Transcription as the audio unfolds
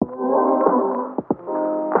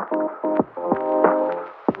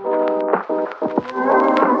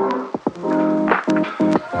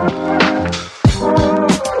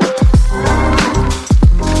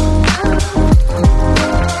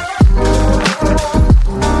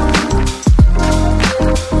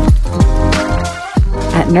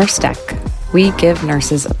Nurse Tech, we give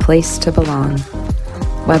nurses a place to belong.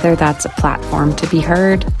 Whether that's a platform to be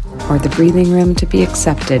heard or the breathing room to be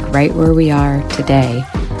accepted right where we are today,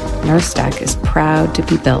 Nurse Tech is proud to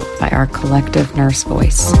be built by our collective nurse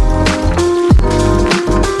voice.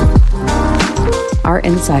 Our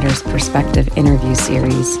Insider's Perspective interview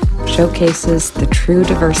series showcases the true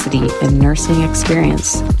diversity in nursing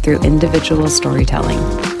experience through individual storytelling.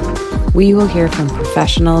 We will hear from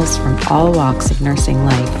professionals from all walks of nursing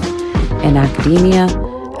life, in academia,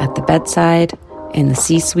 at the bedside, in the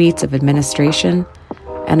C-suites of administration,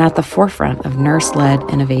 and at the forefront of nurse-led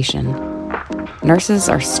innovation. Nurses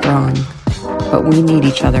are strong, but we need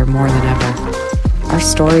each other more than ever. Our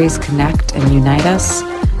stories connect and unite us,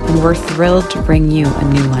 and we're thrilled to bring you a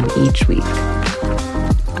new one each week.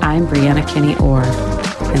 I'm Diane Cannon,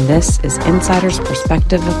 and this is Insider's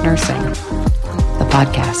Perspective of Nursing, the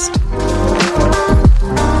podcast.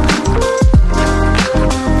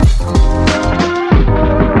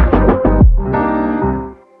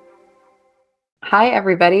 Hi,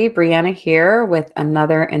 everybody. Brianna here with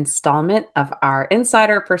another installment of our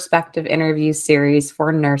Insider Perspective interview series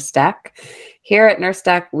for Nurse Tech. Here at Nurse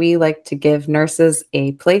Tech, we like to give nurses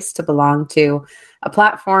a place to belong to, a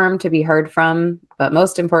platform to be heard from, but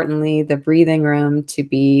most importantly, the breathing room to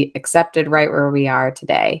be accepted right where we are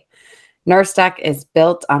today. Nurse Tech is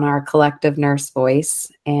built on our collective nurse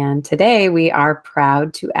voice, and today we are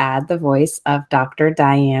proud to add the voice of Dr.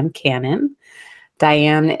 Diane Cannon.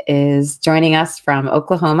 Diane is joining us from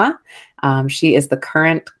Oklahoma. She is the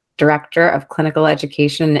current Director of Clinical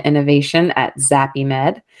Education and Innovation at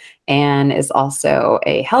ZappyMed and is also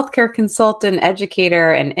a healthcare consultant,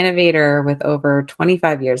 educator, and innovator with over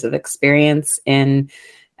 25 years of experience in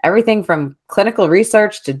everything from clinical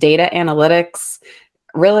research to data analytics,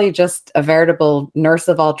 really just a veritable nurse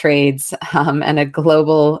of all trades and a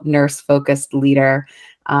global nurse-focused leader.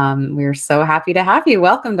 We're so happy to have you.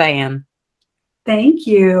 Welcome, Diane. Thank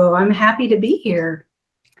you. I'm happy to be here.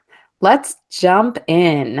 Let's jump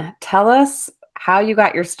in. Tell us how you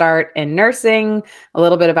got your start in nursing, a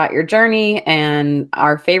little bit about your journey, and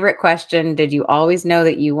our favorite question, did you always know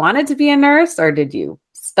that you wanted to be a nurse, or did you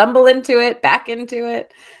stumble into it, back into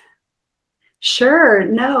it? Sure.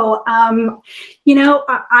 No, I've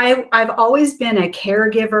always been a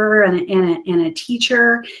caregiver and a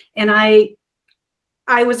teacher, and I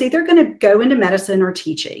was either going to go into medicine or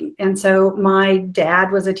teaching. And so my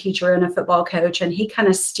dad was a teacher and a football coach, and he kind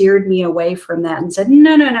of steered me away from that and said,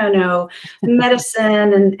 no,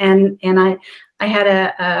 medicine. And I had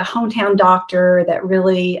a hometown doctor that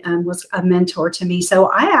really was a mentor to me. So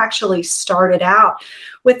I actually started out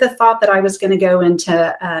with the thought that I was going to go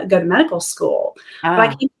to medical school. But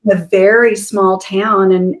I came from a very small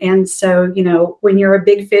town. And so, when you're a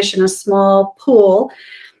big fish in a small pool,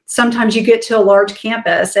 sometimes you get to a large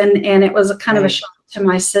campus, and it was kind of a shock to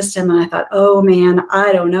my system. And I thought, oh man,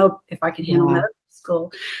 I don't know if I can handle medical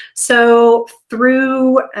school. So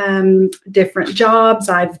through different jobs,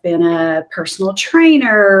 I've been a personal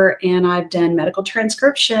trainer, and I've done medical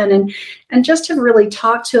transcription, and just have really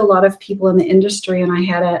talked to a lot of people in the industry. And I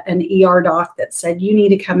had an ER doc that said, you need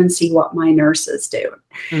to come and see what my nurses do.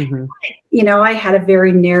 Mm-hmm. I had a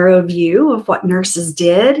very narrow view of what nurses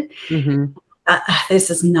did. Mm-hmm. This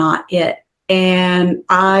is not it. And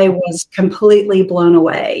I was completely blown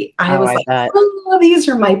away. I was oh, these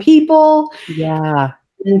are my people. Yeah.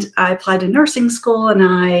 And I applied to nursing school, and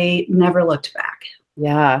I never looked back.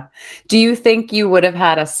 Yeah. Do you think you would have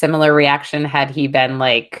had a similar reaction had he been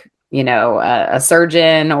like, a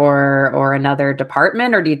surgeon or another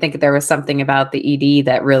department? Or do you think there was something about the ED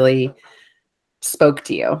that really spoke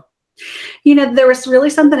to you? There was really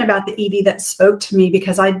something about the ED that spoke to me,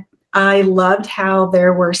 because I loved how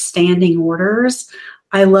there were standing orders.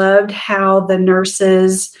 I loved how the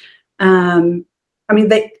nurses, they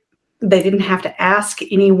didn't have to ask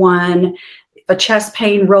anyone. If a chest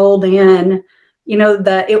pain rolled in,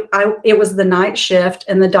 it was the night shift,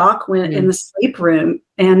 and the doc went in the sleep room.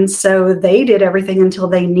 And so they did everything until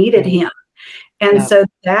they needed him. And so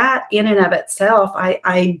that in and of itself,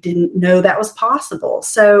 I didn't know that was possible.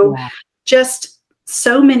 So just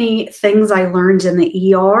so many things I learned in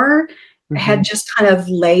the ER had just kind of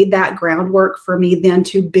laid that groundwork for me then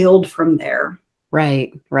to build from there.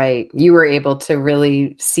 Right. You were able to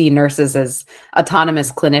really see nurses as autonomous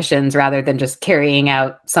clinicians rather than just carrying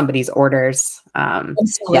out somebody's orders.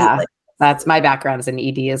 Yeah, that's my background as an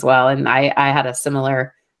ED as well. And I had a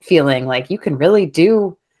similar feeling like you can really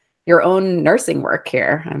do your own nursing work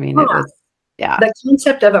here. I mean, it was the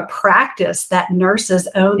concept of a practice that nurses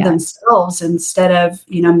own themselves, instead of,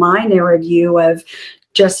 my narrow view of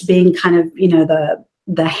just being kind of, the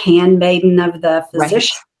the handmaiden of the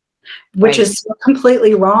physician, which Right. is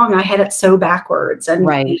completely wrong. I had it so backwards. And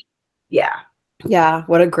Right. yeah. Yeah.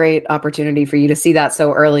 What a great opportunity for you to see that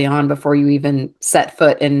so early on before you even set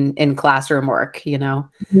foot in classroom work, you know?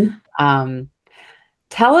 Mhm.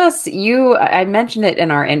 Tell us, I mentioned it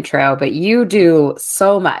in our intro, but you do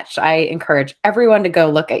so much. I encourage everyone to go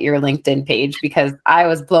look at your LinkedIn page because I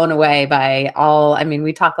was blown away by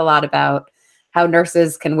we talk a lot about how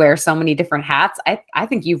nurses can wear so many different hats. I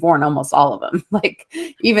think you've worn almost all of them, like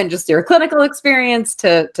even just your clinical experience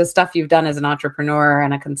to stuff you've done as an entrepreneur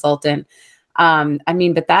and a consultant.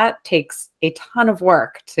 But that takes a ton of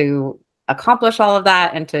work to accomplish all of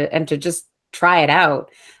that and to just try it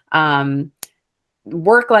out.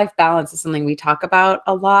 Work-life balance is something we talk about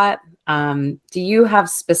a lot. Do you have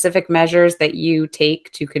specific measures that you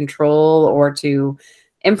take to control or to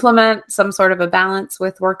implement some sort of a balance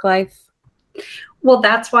with work life? Well,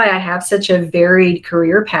 that's why I have such a varied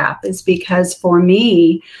career path, is because for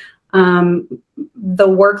me, the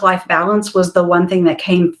work-life balance was the one thing that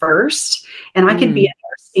came first. And I could be a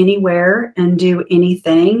nurse anywhere and do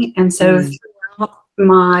anything. And so throughout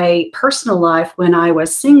my personal life, when I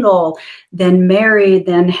was single, then married,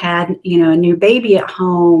 then had, a new baby at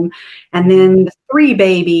home, and then 3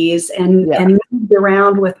 babies and moved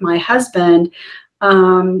around with my husband,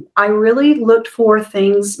 I really looked for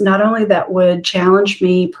things not only that would challenge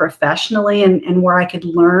me professionally and where I could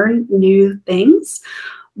learn new things,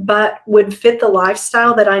 but would fit the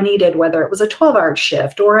lifestyle that I needed, whether it was a 12-hour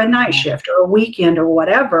shift or a night shift or a weekend or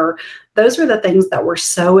whatever. Those are the things that were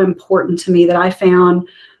so important to me that I found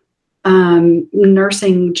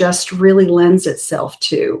nursing just really lends itself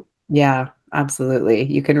to. Yeah, absolutely.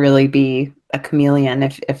 You can really be a chameleon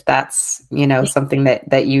if that's, something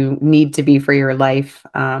that you need to be for your life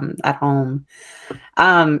at home.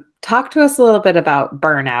 Talk to us a little bit about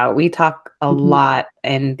burnout. We talk a lot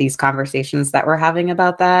in these conversations that we're having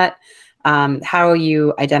about that. How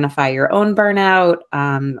you identify your own burnout,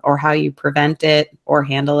 or how you prevent it or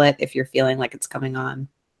handle it if you're feeling like it's coming on.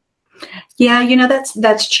 Yeah,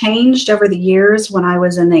 that's changed over the years. When I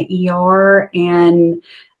was in the ER, and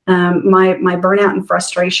my burnout and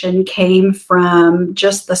frustration came from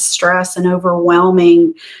just the stress and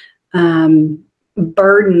overwhelming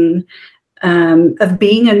burden of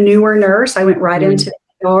being a newer nurse. I went right into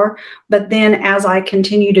the ER, but then as I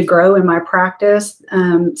continue to grow in my practice,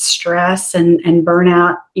 stress and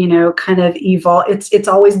burnout, kind of evolve. It's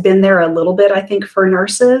always been there a little bit, I think, for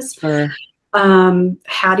nurses. Sure.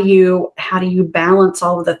 How do you balance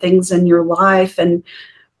all of the things in your life? And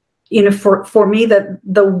for me,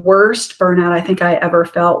 the worst burnout I think I ever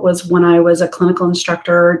felt was when I was a clinical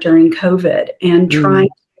instructor during COVID and trying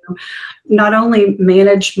to not only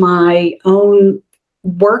manage my own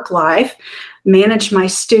work life, manage my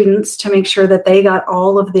students to make sure that they got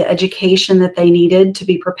all of the education that they needed to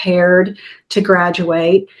be prepared to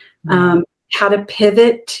graduate, how to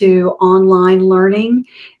pivot to online learning,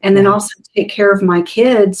 and then also take care of my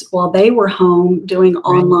kids while they were home doing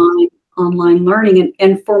online learning.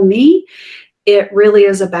 And for me, it really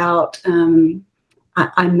is about,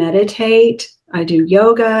 I meditate, I do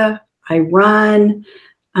yoga, I run,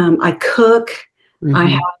 I cook, I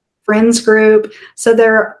have a friends group. So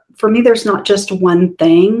for me, there's not just one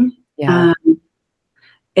thing.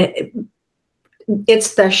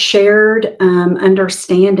 It's the shared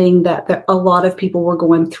understanding that a lot of people were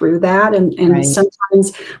going through that. And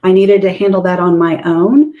sometimes I needed to handle that on my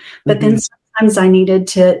own, but then sometimes I needed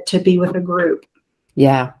to be with a group.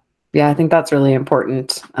 Yeah. Yeah. I think that's really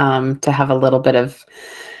important, to have a little bit of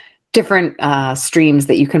different streams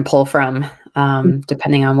that you can pull from,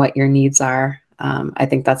 depending on what your needs are. I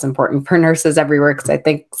think that's important for nurses everywhere, because I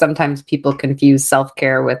think sometimes people confuse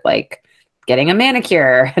self-care with like getting a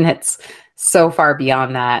manicure, and it's so far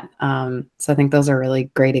beyond that. So I think those are really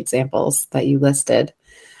great examples that you listed.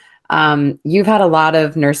 You've had a lot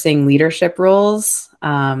of nursing leadership roles.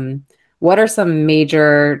 What are some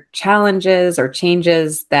major challenges or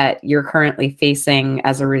changes that you're currently facing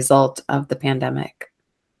as a result of the pandemic?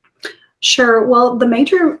 Sure. Well, the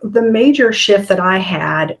major shift that I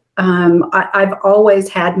had, I've always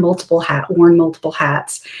had worn multiple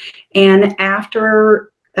hats. And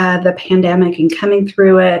after the pandemic and coming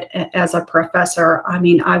through it as a professor,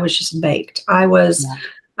 I was just baked. I was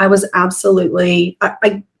absolutely,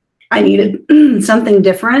 I needed something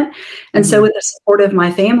different. And so with the support of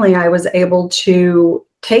my family, I was able to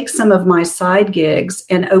take some of my side gigs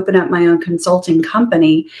and open up my own consulting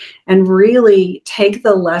company and really take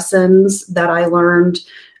the lessons that I learned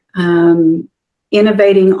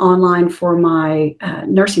innovating online for my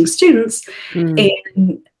nursing students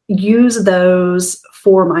and use those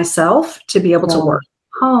for myself to be able to work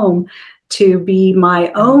home to be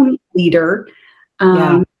my own leader,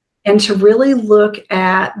 Yeah. and to really look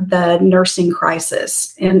at the nursing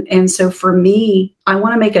crisis. And so for me, I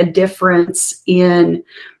want to make a difference in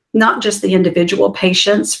not just the individual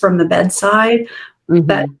patients from the bedside,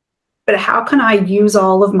 but Mm-hmm. but how can I use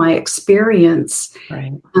all of my experience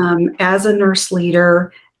Right. as a nurse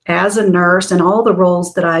leader, as a nurse, and all the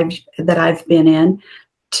roles that I've been in,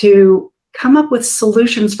 to come up with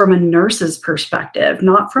solutions from a nurse's perspective,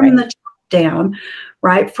 not from Right. the top down,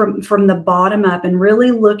 right? From the bottom up, and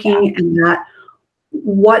really looking at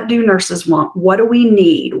what do nurses want? What do we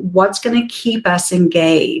need? What's going to keep us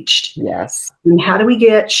engaged? Yes. And how do we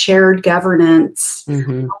get shared governance?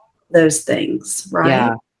 Mm-hmm. Those things, right?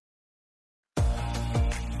 Yeah.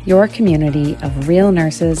 Your community of real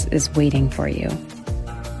nurses is waiting for you.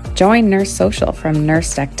 Join Nurse Social from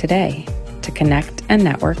NurseTech today to connect and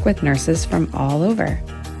network with nurses from all over.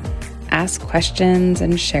 Ask questions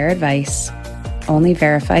and share advice. Only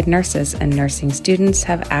verified nurses and nursing students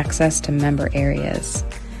have access to member areas.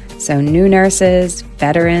 So new nurses,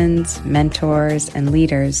 veterans, mentors, and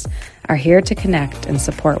leaders are here to connect and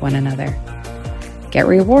support one another. Get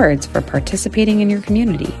rewards for participating in your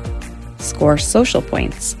community. Score social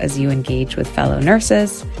points as you engage with fellow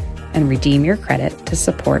nurses, and redeem your credit to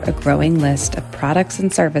support a growing list of products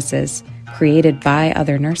and services created by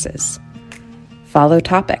other nurses. Follow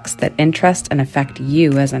topics that interest and affect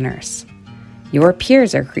you as a nurse. Your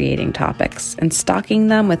peers are creating topics and stocking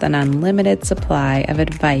them with an unlimited supply of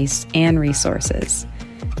advice and resources,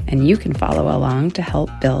 and you can follow along to help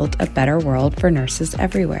build a better world for nurses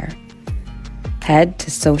everywhere. Head to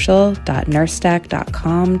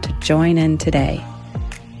social.nursestack.com to join in today.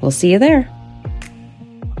 We'll see you there.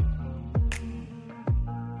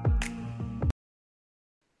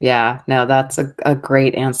 Yeah, no, that's a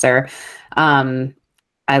great answer. I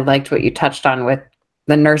liked what you touched on with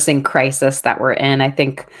the nursing crisis that we're in. I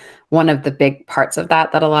think one of the big parts of that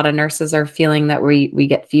a lot of nurses are feeling that we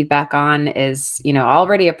get feedback on is,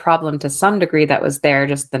 already a problem to some degree that was there,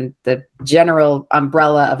 just the general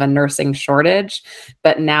umbrella of a nursing shortage,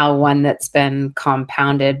 but now one that's been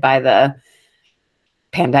compounded by the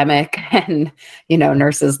pandemic and,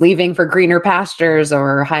 nurses leaving for greener pastures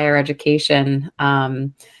or higher education.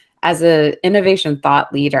 As an innovation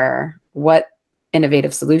thought leader, what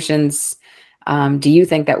innovative solutions do you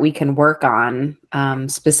think that we can work on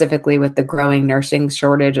specifically with the growing nursing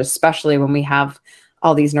shortage, especially when we have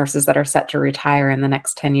all these nurses that are set to retire in the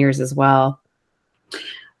next 10 years as well?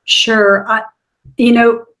 Sure.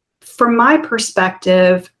 From my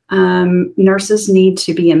perspective, nurses need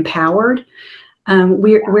to be empowered.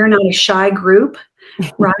 We're not a shy group,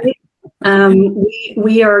 right?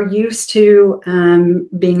 We are used to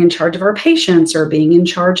being in charge of our patients or being in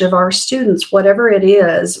charge of our students, whatever it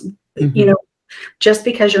is. Mm-hmm. Just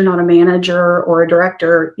because you're not a manager or a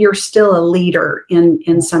director, you're still a leader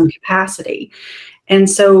in some capacity. And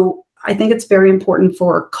so I think it's very important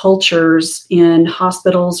for cultures in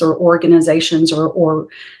hospitals or organizations or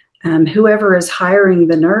whoever is hiring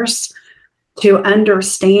the nurse to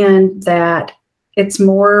understand that it's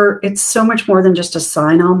so much more than just a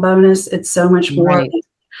sign-on bonus. It's so much more. Right.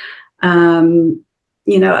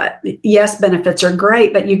 Yes, benefits are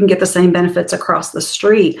great, but you can get the same benefits across the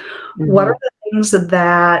street. Mm-hmm. What are the things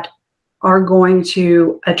that are going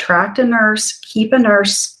to attract a nurse, keep a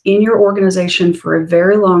nurse in your organization for a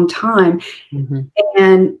very long time, mm-hmm.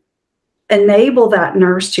 and enable that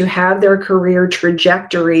nurse to have their career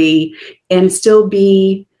trajectory and still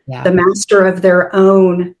be the master of their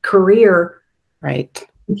own career? Right.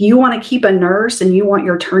 If you want to keep a nurse and you want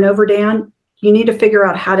your turnover down, you need to figure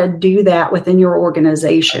out how to do that within your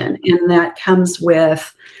organization. And that comes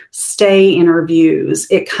with stay interviews.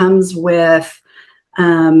 It comes with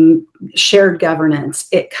shared governance.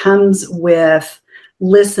 It comes with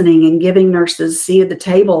listening and giving nurses a seat at the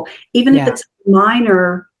table, even if it's a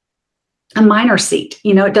minor seat.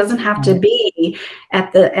 It doesn't have to be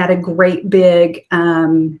at a great big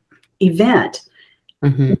event.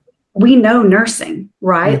 Mm-hmm. We know nursing,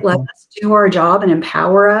 right? Mm-hmm. Let us do our job and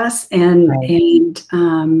empower us and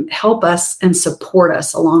help us and support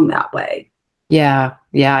us along that way. Yeah.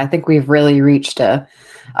 I think we've really reached a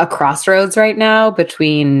crossroads right now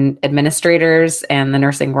between administrators and the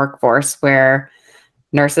nursing workforce, where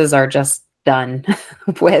nurses are just done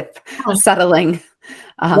with settling.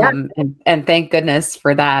 And thank goodness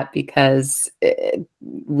for that, because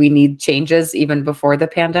we need changes even before the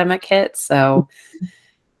pandemic hit. So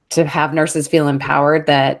to have nurses feel empowered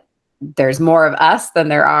that there's more of us than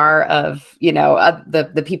there are of,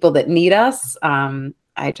 the people that need us. I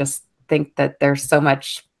just think that there's so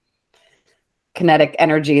much kinetic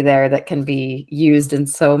energy there that can be used in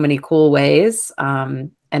so many cool ways.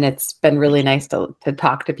 And it's been really nice to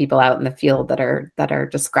talk to people out in the field that are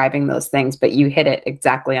describing those things, but you hit it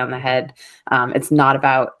exactly on the head. It's not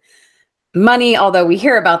about money, although we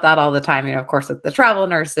hear about that all the time, of course, with the travel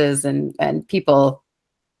nurses and people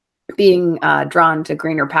being drawn to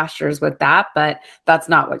greener pastures with that, but that's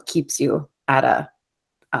not what keeps you at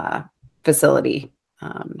a facility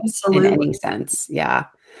in any sense. Yeah.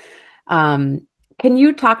 Can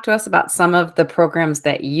you talk to us about some of the programs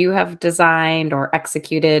that you have designed or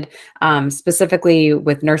executed, specifically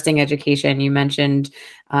with nursing education? You mentioned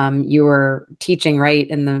you were teaching right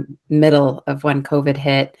in the middle of when COVID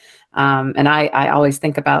hit. And I always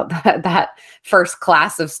think about that first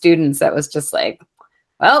class of students that was just like,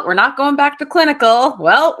 well, we're not going back to clinical.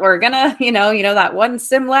 Well, we're going to, that one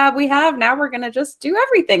sim lab we have, now we're going to just do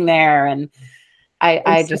everything there. And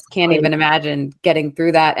I just can't even imagine getting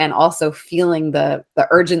through that and also feeling the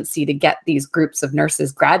urgency to get these groups of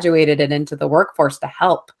nurses graduated and into the workforce to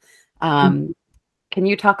help. Can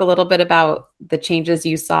you talk a little bit about the changes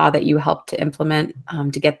you saw that you helped to implement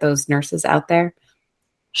to get those nurses out there?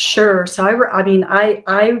 Sure. So I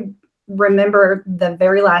remember the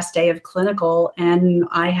very last day of clinical, and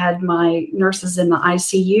I had my nurses in the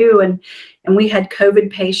ICU, and we had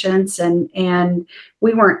COVID patients, and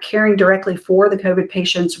we weren't caring directly for the COVID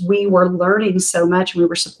patients. We were learning so much. We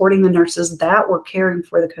were supporting the nurses that were caring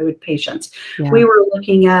for the COVID patients. Yeah. We were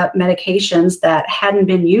looking at medications that hadn't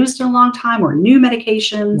been used in a long time or new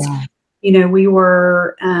medications. Yeah.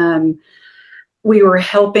 We were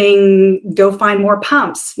helping go find more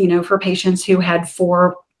pumps, for patients who had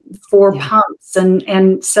four pumps.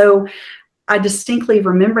 And so I distinctly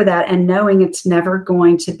remember that, and knowing it's never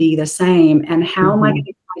going to be the same. And how am I going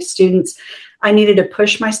to get my students? I needed to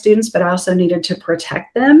push my students, but I also needed to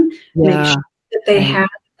protect them, make sure that they had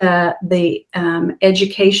the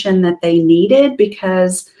education that they needed,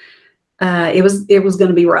 because it was going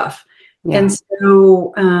to be rough. Yeah. And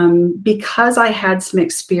so because I had some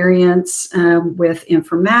experience with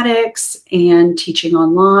informatics and teaching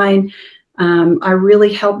online, I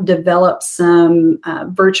really helped develop some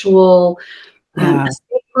virtual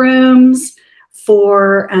escape rooms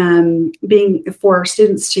for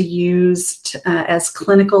students to use as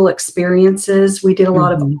clinical experiences. We did a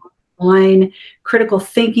lot of online critical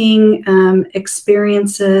thinking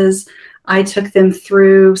experiences. I took them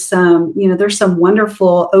through some, there's some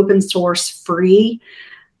wonderful open source free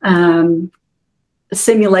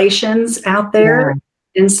simulations out there. Yeah.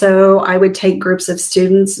 And so I would take groups of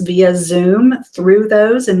students via Zoom through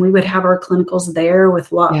those, and we would have our clinicals there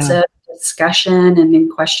with lots of discussion and then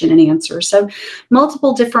question and answer. So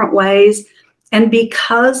multiple different ways. And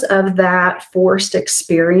because of that forced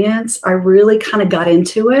experience, I really kind of got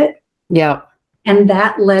into it. Yeah. And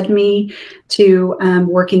that led me to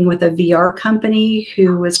working with a VR company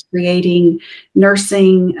who was creating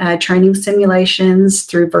nursing training simulations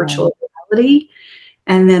through virtual reality.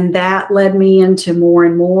 And then that led me into more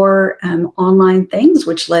and more online things,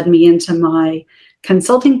 which led me into my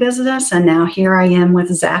consulting business. And now here I am with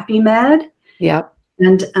ZappyMed. Yep.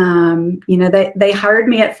 And, they hired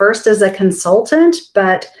me at first as a consultant,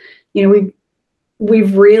 but,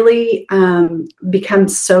 we've really become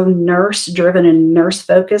so nurse driven and nurse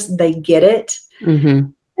focused. They get it. Mm-hmm.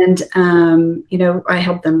 And, I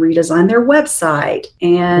help them redesign their website,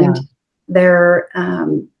 and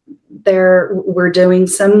we're doing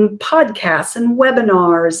some podcasts and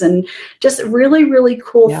webinars and just really, really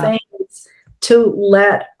cool things to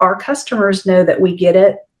let our customers know that we get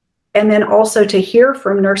it. And then also to hear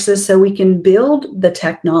from nurses so we can build the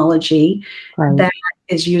technology that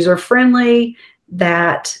is user-friendly,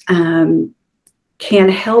 that can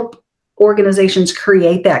help organizations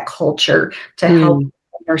create that culture to help the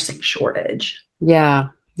nursing shortage. Yeah.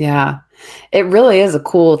 Yeah. It really is a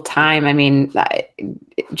cool time. I mean,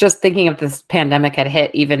 just thinking of this pandemic had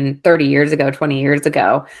hit even 30 years ago, 20 years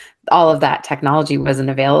ago, all of that technology wasn't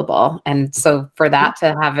available. And so for that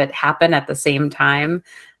to have it happen at the same time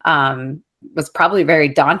was probably very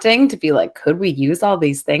daunting to be like, could we use all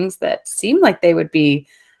these things that seem like they would be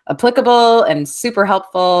applicable and super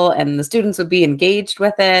helpful, and the students would be engaged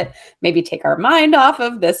with it, maybe take our mind off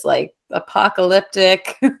of this like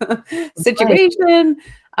apocalyptic situation.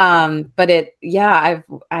 But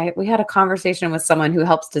we had a conversation with someone who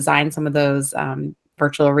helps design some of those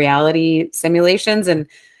virtual reality simulations. And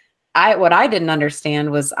what I didn't understand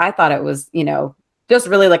was I thought it was, just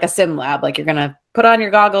really like a sim lab, like you're going to put on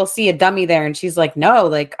your goggles, see a dummy there. And she's like, no,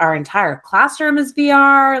 like our entire classroom is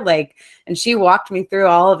VR. Like, and she walked me through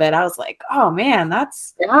all of it. I was like, oh man,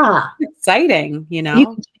 that's exciting. You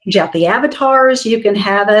can change out the avatars. You can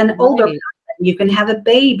have an older person. You can have a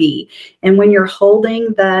baby. And when you're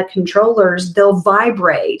holding the controllers, they'll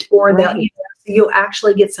vibrate or you'll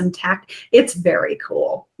actually get some tact. It's very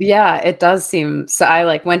cool. Yeah, it does seem so. I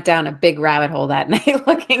like went down a big rabbit hole that night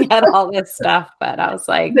looking at all this stuff, but I was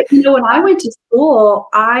like, but when I went to school,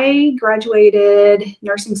 I graduated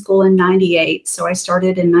nursing school in 98. So I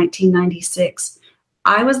started in 1996.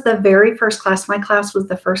 I was the very first class. My class was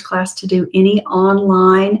the first class to do any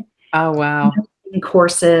online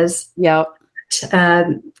courses. Yep. At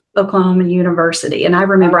Oklahoma University. And I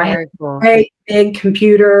remember I had cool. a great big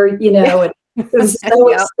computer, it was so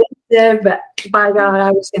expensive, but by God,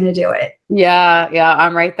 I was going to do it. Yeah.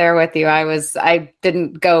 I'm right there with you. I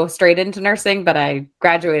didn't go straight into nursing, but I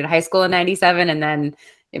graduated high school in 97.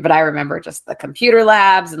 But I remember just the computer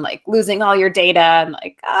labs and like losing all your data and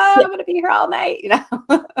like, I'm going to be here all night,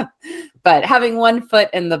 but having one foot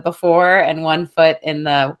in the before and one foot in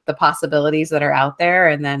the possibilities that are out there.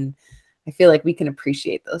 And then I feel like we can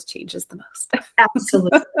appreciate those changes the most.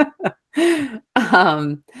 Absolutely.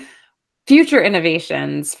 Future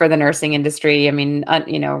innovations for the nursing industry. I mean,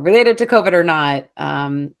 related to COVID or not,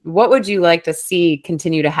 what would you like to see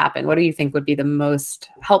continue to happen? What do you think would be the most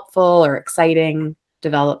helpful or exciting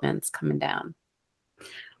developments coming down?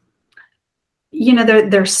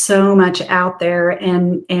 There's so much out there.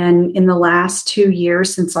 And in the last 2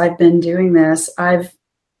 years since I've been doing this, I've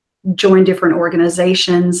joined different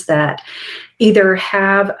organizations that either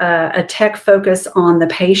have a tech focus on the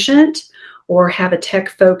patient or have a tech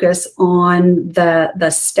focus on the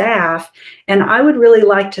staff. And I would really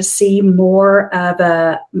like to see more of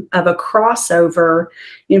a crossover,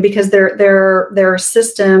 because there are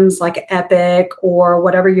systems like Epic or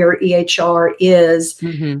whatever your EHR is,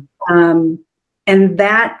 and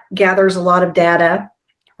that gathers a lot of data.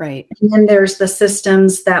 Right. And then there's the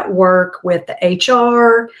systems that work with the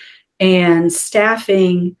HR and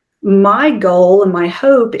staffing. My goal and my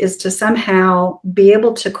hope is to somehow be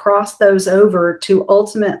able to cross those over to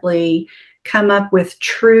ultimately come up with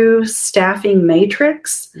true staffing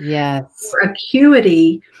matrix for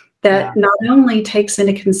acuity that not only takes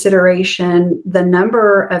into consideration the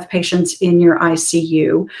number of patients in your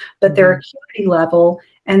ICU, but their acuity level.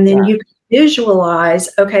 And then you can visualize,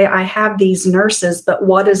 okay, I have these nurses, but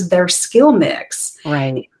what is their skill mix?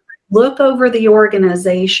 Right. Look over the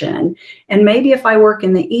organization. And maybe if I work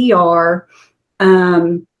in the ER,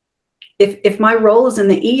 if my role is in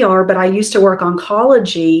the ER, but I used to work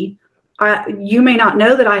oncology, you may not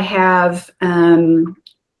know that I have,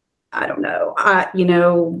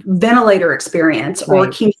 ventilator experience or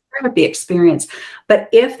chemotherapy experience. But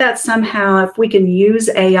if we can use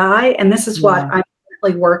AI, and this is what I'm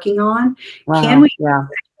currently working on, can we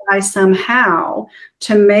somehow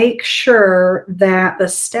to make sure that the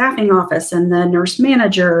staffing office and the nurse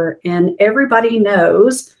manager and everybody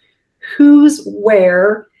knows who's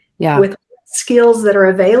where with skills that are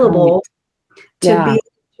available to be able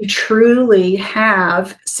to truly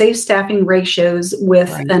have safe staffing ratios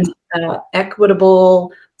with an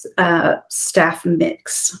equitable staff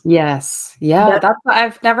mix. Yes. Yeah.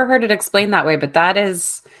 I've never heard it explained that way, but that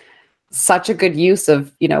is such a good use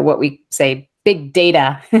of, what we say, big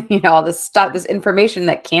data, all this stuff, this information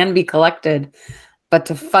that can be collected, but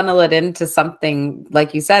to funnel it into something,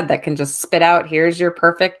 like you said, that can just spit out, here's your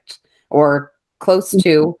perfect or close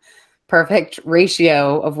to perfect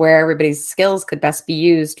ratio of where everybody's skills could best be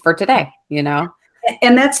used for today,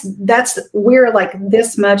 And that's we're like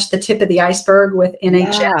this much the tip of the iceberg with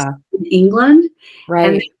NHS in England.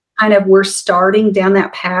 Right. And kind of we're starting down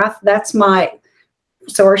that path.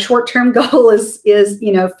 So our short-term goal is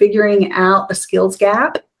figuring out the skills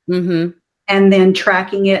gap and then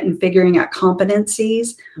tracking it and figuring out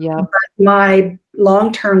competencies. Yeah. But my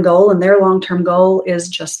long-term goal and their long-term goal is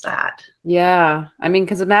just that. Yeah. I mean,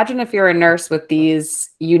 because imagine if you're a nurse with these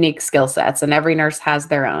unique skill sets, and every nurse has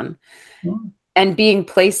their own, and being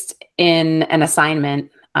placed in an assignment.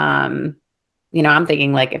 I'm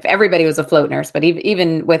thinking like if everybody was a float nurse, but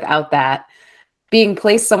even without that, being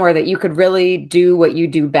placed somewhere that you could really do what you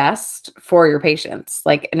do best for your patients.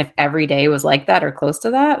 And if every day was like that or close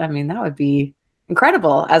to that, I mean, that would be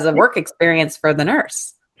incredible as a work experience for the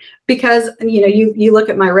nurse. Because, you look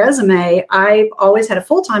at my resume, I've always had a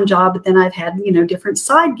full-time job, but then I've had, different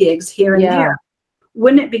side gigs here and there.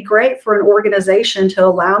 Wouldn't it be great for an organization to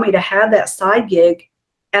allow me to have that side gig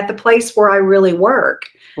at the place where I really work?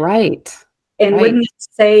 Right. And wouldn't it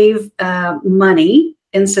save money?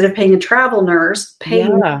 Instead of paying a travel nurse,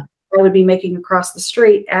 paying I would be making across the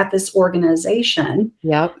street at this organization.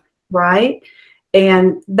 Yep. Right.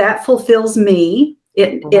 And that fulfills me.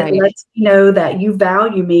 It lets me know that you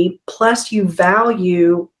value me, plus you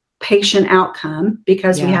value patient outcome,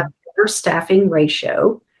 because we have better staffing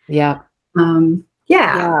ratio. Yeah. Yeah.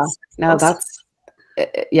 Yeah. No,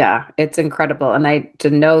 it's incredible. And to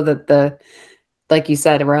know that like you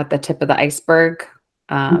said, we're at the tip of the iceberg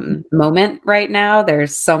moment right now.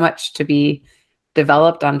 There's so much to be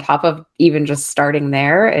developed on top of even just starting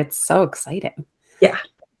there. It's so exciting. Yeah.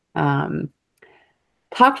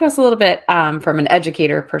 Talk to us a little bit from an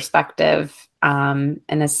educator perspective,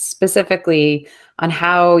 and specifically on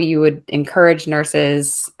how you would encourage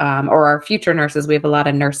nurses or our future nurses. We have a lot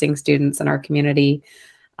of nursing students in our community,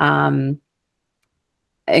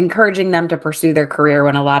 encouraging them to pursue their career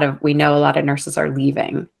when we know a lot of nurses are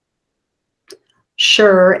leaving.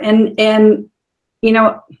 Sure. And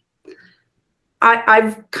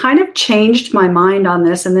I've kind of changed my mind on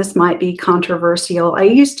this, and this might be controversial. I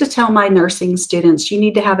used to tell my nursing students, you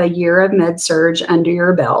need to have a year of med surg under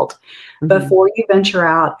your belt before you venture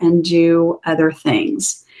out and do other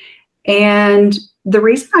things. And the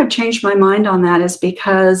reason I've changed my mind on that is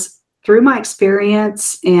because through my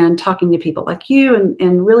experience and talking to people like you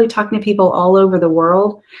and really talking to people all over the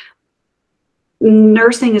world,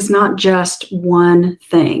 nursing is not just one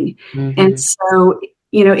thing. And so,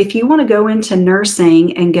 if you want to go into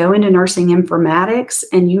nursing and go into nursing informatics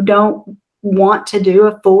and you don't want to do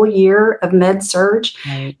a full year of med surg,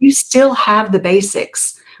 you still have the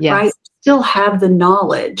basics, right? You still have the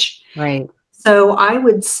knowledge. Right. So I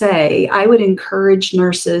would encourage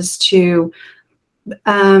nurses to,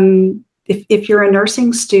 if you're a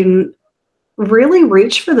nursing student, really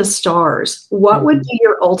reach for the stars. What would be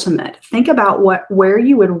your ultimate? Think about where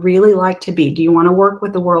you would really like to be. Do you want to work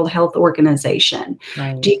with the World Health Organization?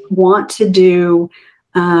 Right. Do you want to do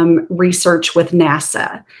research with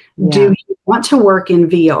NASA? Yeah. Do you want to work in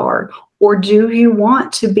VR? Or do you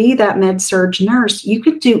want to be that med surg nurse? You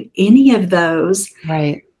could do any of those.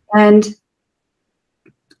 Right. And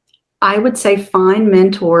I would say find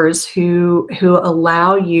mentors who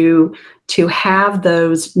allow you to have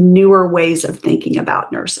those newer ways of thinking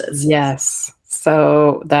about nurses. Yes.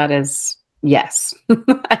 So that is, yes.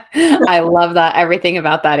 I love that. Everything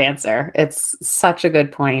about that answer. It's such a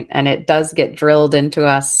good point. And it does get drilled into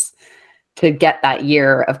us to get that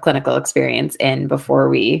year of clinical experience in before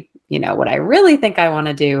we, what I really think I want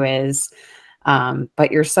to do is,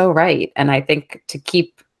 but you're so right. And I think to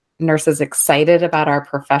keep nurses excited about our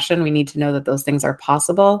profession, we need to know that those things are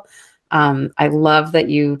possible. I love that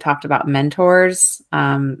you talked about mentors.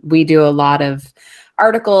 We do a lot of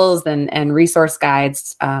articles and resource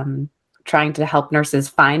guides trying to help nurses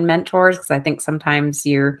find mentors, because I think sometimes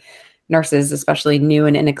your nurses, especially new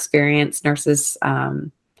and inexperienced nurses,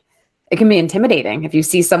 it can be intimidating if you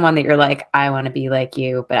see someone that you're like, I want to be like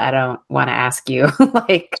you, but I don't want to ask you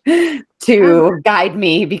to guide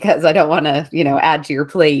me because I don't want to, add to your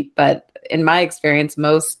plate. But in my experience,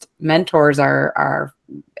 most mentors are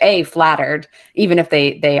flattered, even if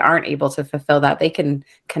they aren't able to fulfill that. They can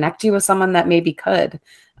connect you with someone that maybe could.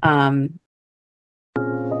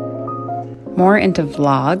 More into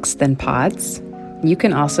vlogs than pods, you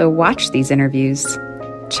can also watch these interviews.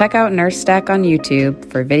 Check out NurseStack on YouTube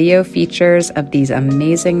for video features of these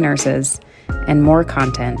amazing nurses and more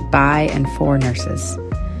content by and for nurses.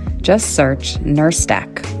 Just search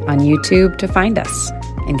NurseStack on YouTube to find us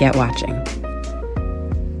and get watching.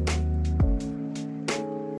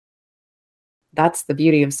 That's the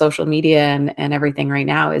beauty of social media and everything right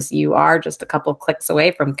now is you are just a couple clicks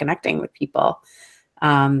away from connecting with people.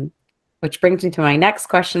 Which brings me to my next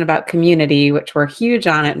question about community, which we're huge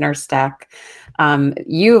on at NurseStack.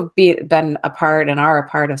 You've been a part and are a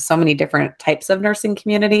part of so many different types of nursing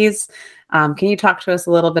communities. Can you talk to us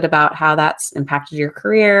a little bit about how that's impacted your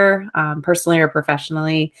career, personally or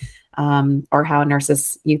professionally, or how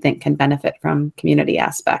nurses you think can benefit from community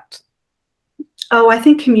aspect? Oh, I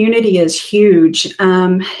think community is huge.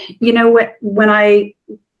 When I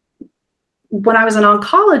was an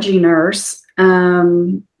oncology nurse,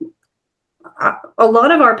 a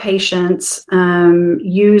lot of our patients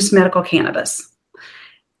use medical cannabis.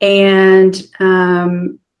 And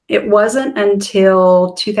it wasn't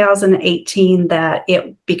until 2018 that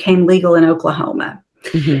it became legal in Oklahoma.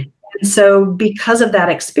 Mm-hmm. And so because of that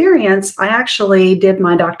experience, I actually did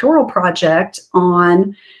my doctoral project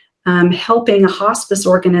on helping a hospice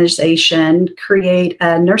organization create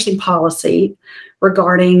a nursing policy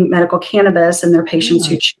regarding medical cannabis and their patients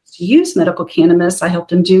who choose to use medical cannabis. I helped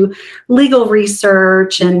them do legal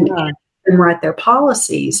research and write their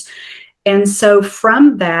policies. And so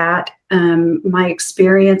from that, my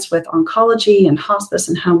experience with oncology and hospice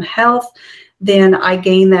and home health, then I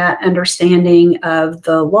gained that understanding of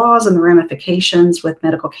the laws and the ramifications with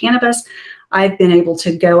medical cannabis. I've been able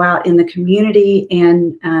to go out in the community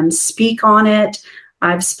and speak on it.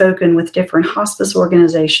 I've spoken with different hospice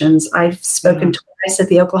organizations. I've spoken twice at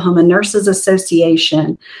the Oklahoma Nurses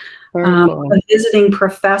Association. Cool. A visiting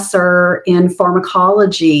professor in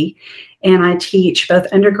pharmacology, and I teach both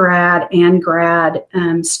undergrad and grad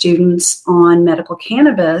students on medical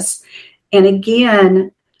cannabis. And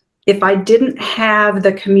again, if I didn't have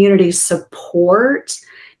the community support,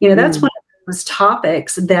 that's one of those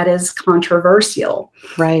topics that is controversial.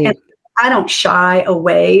 Right. And I don't shy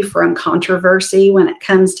away from controversy when it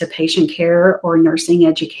comes to patient care or nursing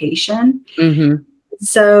education. Mm-hmm.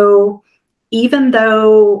 So even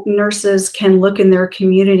though nurses can look in their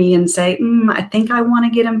community and say, I think I want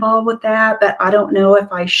to get involved with that, but I don't know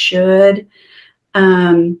if I should,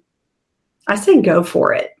 I say go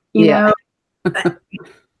for it. You know,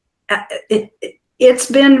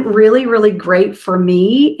 it's been really, really great for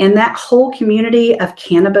me. And that whole community of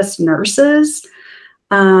cannabis nurses,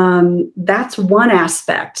 that's one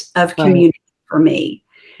aspect of community for me.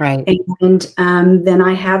 Right. And then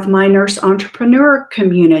I have my nurse entrepreneur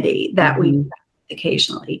community that we have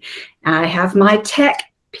occasionally. I have my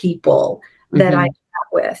tech people that I chat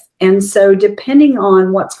with. And so depending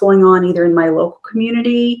on what's going on either in my local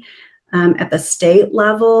community, at the state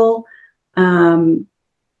level,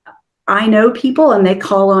 I know people and they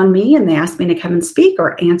call on me and they ask me to come and speak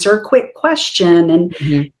or answer a quick question.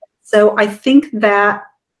 And so I think that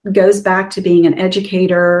goes back to being an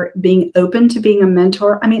educator, being open to being a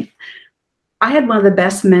mentor. I mean, I had one of the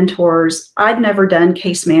best mentors. I'd never done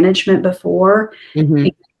case management before.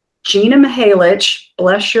 Gina Mihalich,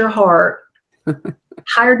 bless your heart,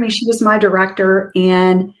 hired me. She was my director,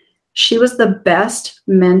 and she was the best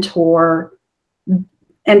mentor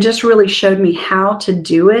and just really showed me how to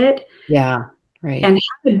do it. Yeah, right. And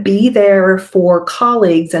how to be there for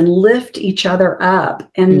colleagues and lift each other up.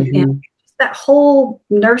 And that whole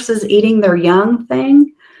nurses eating their young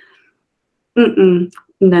thing.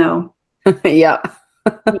 No. Yeah.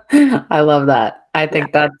 I love that. I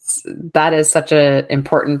think that is such an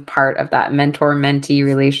important part of that mentor-mentee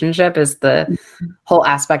relationship, is the whole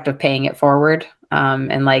aspect of paying it forward,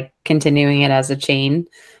 and like continuing it as a chain.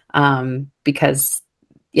 Because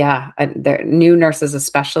new nurses,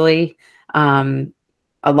 especially, a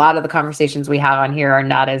lot of the conversations we have on here are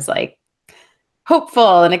not as like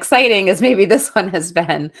hopeful and exciting as maybe this one has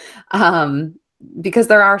been, because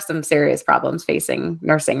there are some serious problems facing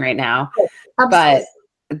nursing right now. But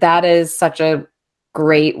that is such a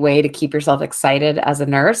great way to keep yourself excited as a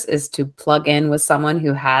nurse, is to plug in with someone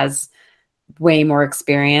who has way more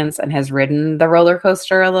experience and has ridden the roller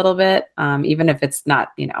coaster a little bit, even if it's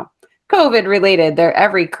not, COVID related.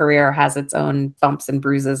 Every career has its own bumps and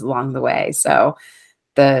bruises along the way. So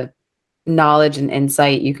the knowledge and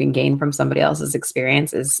insight you can gain from somebody else's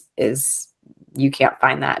experience is you can't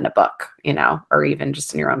find that in a book, or even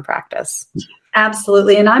just in your own practice.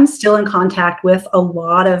 Absolutely. And I'm still in contact with a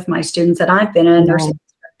lot of my students that I've been a nursing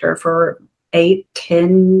instructor for 8,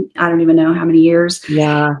 10, I don't even know how many years.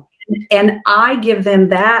 Yeah. And I give them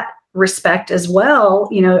that respect as well.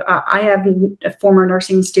 I have former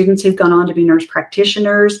nursing students who've gone on to be nurse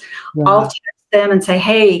practitioners. Yeah. I'll text them and say,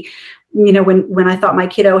 hey, when I thought my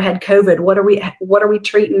kiddo had COVID, what are we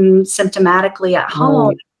treating symptomatically at home?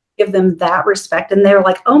 Right. Give them that respect. And they're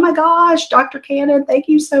like, oh my gosh, Dr. Cannon, thank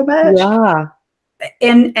you so much. Yeah.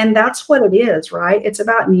 And that's what it is, right? It's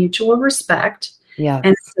about mutual respect. Yeah.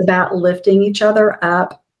 And it's about lifting each other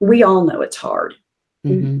up. We all know it's hard.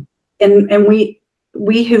 And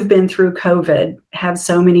we who've been through COVID have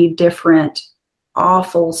so many different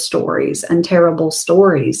awful stories and terrible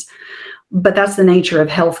stories, but that's the nature of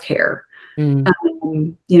healthcare.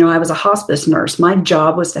 I was a hospice nurse. My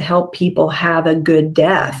job was to help people have a good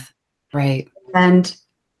death. Right. And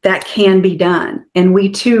that can be done. And we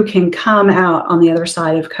too can come out on the other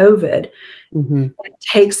side of COVID and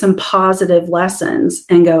take some positive lessons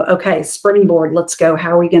and go, okay, springboard, let's go.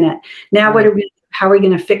 How are we going to, how are we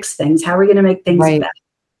going to fix things? How are we going to make things better?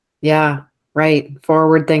 Yeah. Right.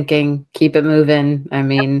 Forward thinking, keep it moving. I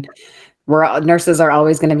mean, nurses are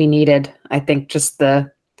always going to be needed. I think just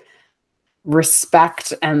the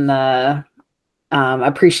respect and the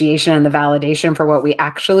appreciation and the validation for what we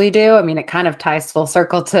actually do. I mean, it kind of ties full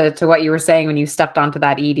circle to what you were saying when you stepped onto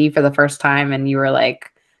that ED for the first time and you were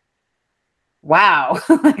like, wow,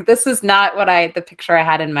 like this is not the picture I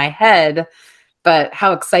had in my head, but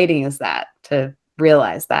how exciting is that to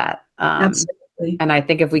realize that? Absolutely. And I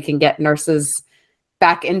think if we can get nurses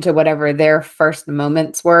back into whatever their first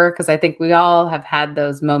moments were, because I think we all have had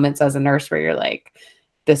those moments as a nurse where you're like,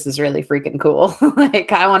 this is really freaking cool.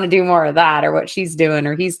 Like, I want to do more of that, or what she's doing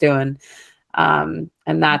or he's doing. And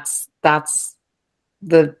that's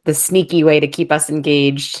the sneaky way to keep us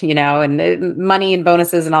engaged, and money and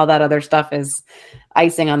bonuses and all that other stuff is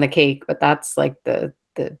icing on the cake, but that's like the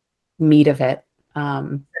meat of it.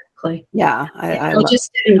 Yeah. I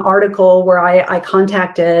just did an article where I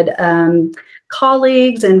contacted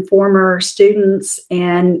colleagues and former students,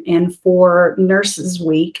 and for Nurses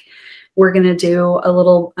Week, we're going to do a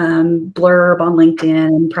little blurb on LinkedIn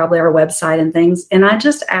and probably our website and things. And I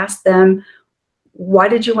just asked them, why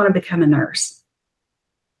did you want to become a nurse?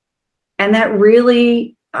 And that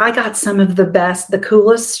really, I got some of the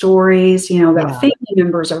coolest stories, about family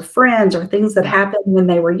members or friends or things that happened when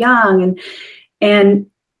they were young. And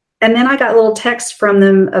then I got little texts from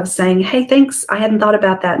them of saying, hey, thanks. I hadn't thought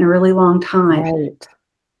about that in a really long time. Right.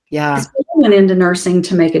 Yeah. People went into nursing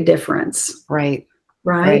to make a difference. Right.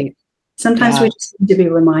 Sometimes we just need to be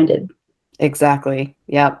reminded. Exactly.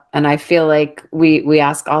 Yep. And I feel like we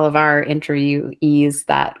ask all of our interviewees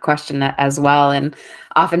that question as well. And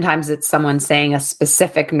oftentimes it's someone saying a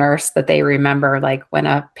specific nurse that they remember, like when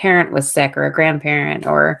a parent was sick or a grandparent,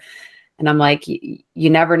 and I'm like, you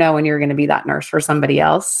never know when you're going to be that nurse for somebody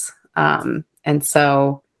else. And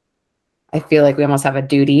so I feel like we almost have a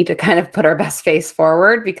duty to kind of put our best face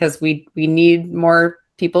forward because we need more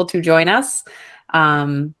people to join us.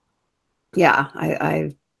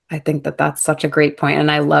 I think that that's such a great point.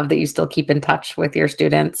 And I love that you still keep in touch with your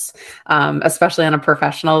students, especially on a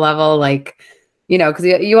professional level, like, because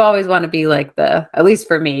you always want to be like at least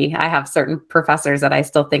for me, I have certain professors that I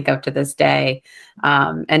still think of to this day.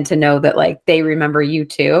 And to know that like they remember you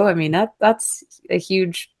too. I mean, that's a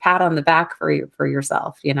huge pat on the back for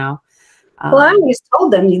yourself, Well, I always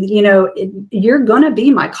told them, you're going to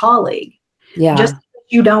be my colleague. Yeah. Just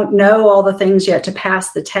you don't know all the things yet to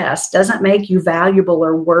pass the test doesn't make you valuable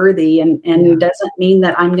or worthy, and doesn't mean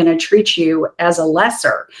that I'm going to treat you as a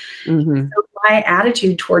lesser. Mm-hmm. So my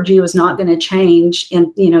attitude toward you is not going to change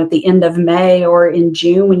at the end of May or in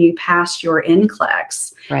June when you pass your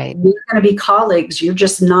NCLEX. Right. We're going to be colleagues. You're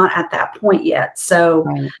just not at that point yet. So,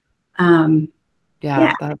 I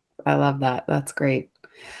love that. That's great.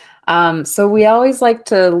 So we always like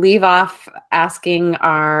to leave off asking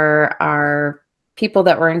our people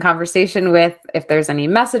that we're in conversation with if there's any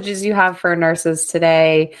messages you have for nurses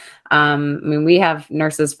today. We have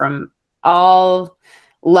nurses from all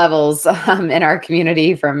levels in our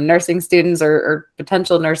community, from nursing students or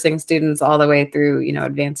potential nursing students all the way through,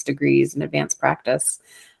 advanced degrees and advanced practice.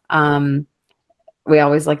 We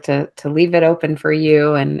always like to leave it open for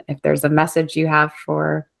you, and if there's a message you have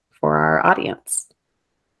for our audience.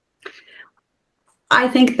 I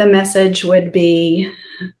think the message would be,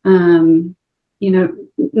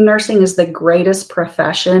 nursing is the greatest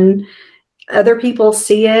profession. Other people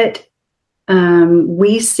see it.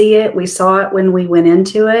 We see it. We saw it when we went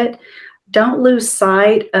into it. Don't lose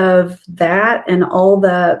sight of that and all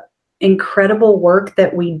the incredible work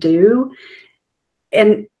that we do.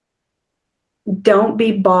 And don't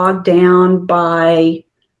be bogged down by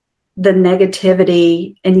the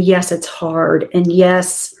negativity. And yes, it's hard. And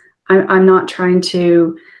yes, I'm not trying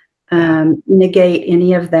to negate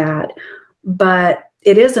any of that. But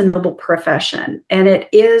it is a noble profession, and it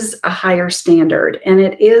is a higher standard, and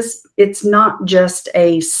it's not just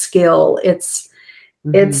a skill. It's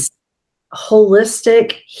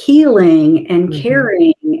holistic healing and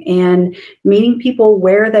caring and meeting people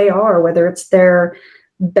where they are, whether it's their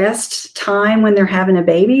best time when they're having a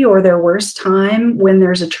baby or their worst time when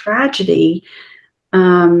there's a tragedy.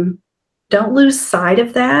 Don't lose sight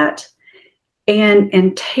of that,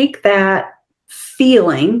 and take that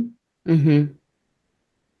feeling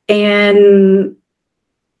and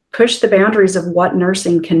push the boundaries of what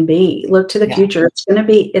nursing can be. Look to the future. It's going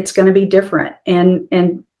to be different,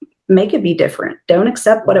 and make it be different. Don't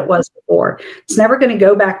accept what it was before. It's never going to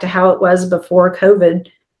go back to how it was before COVID,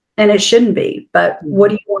 and it shouldn't be. But what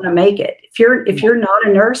do you want to make it? If you're not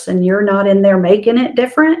a nurse and you're not in there making it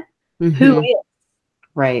different, who is?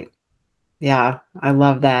 Right. Yeah, I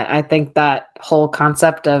love that. I think that whole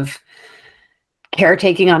concept of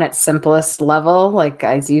caretaking on its simplest level, like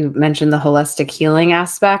as you mentioned, the holistic healing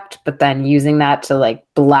aspect, but then using that to like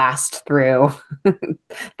blast through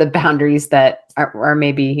the boundaries that are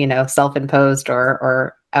maybe, self-imposed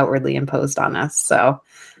or outwardly imposed on us. So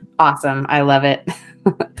awesome. I love it.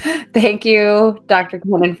 Thank you, Dr.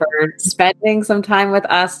 Cannon, for spending some time with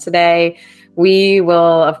us today. We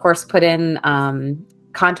will, of course, put in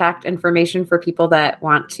contact information for people that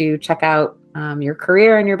want to check out your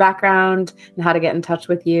career and your background and how to get in touch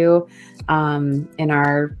with you in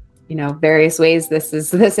our various ways.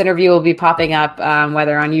 This interview will be popping up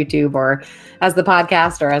whether on YouTube or as the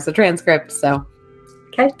podcast or as a transcript. So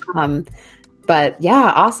okay. But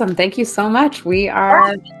yeah, awesome. Thank you so much. We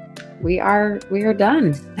are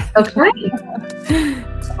done. Okay.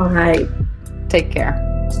 All right. Take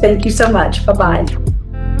care. Thank you so much. Bye-bye.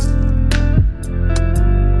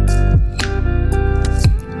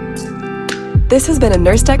 This has been a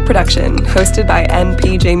Nurse Tech production, hosted by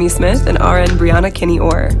NP Jamie Smith and RN Brianna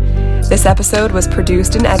Kinney-Orr. This episode was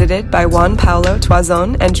produced and edited by Juan Paulo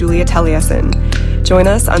Tuazon and Julia Taliesin. Join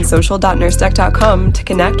us on social.nursetech.com to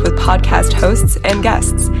connect with podcast hosts and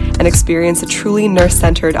guests and experience a truly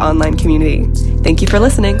nurse-centered online community. Thank you for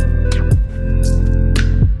listening.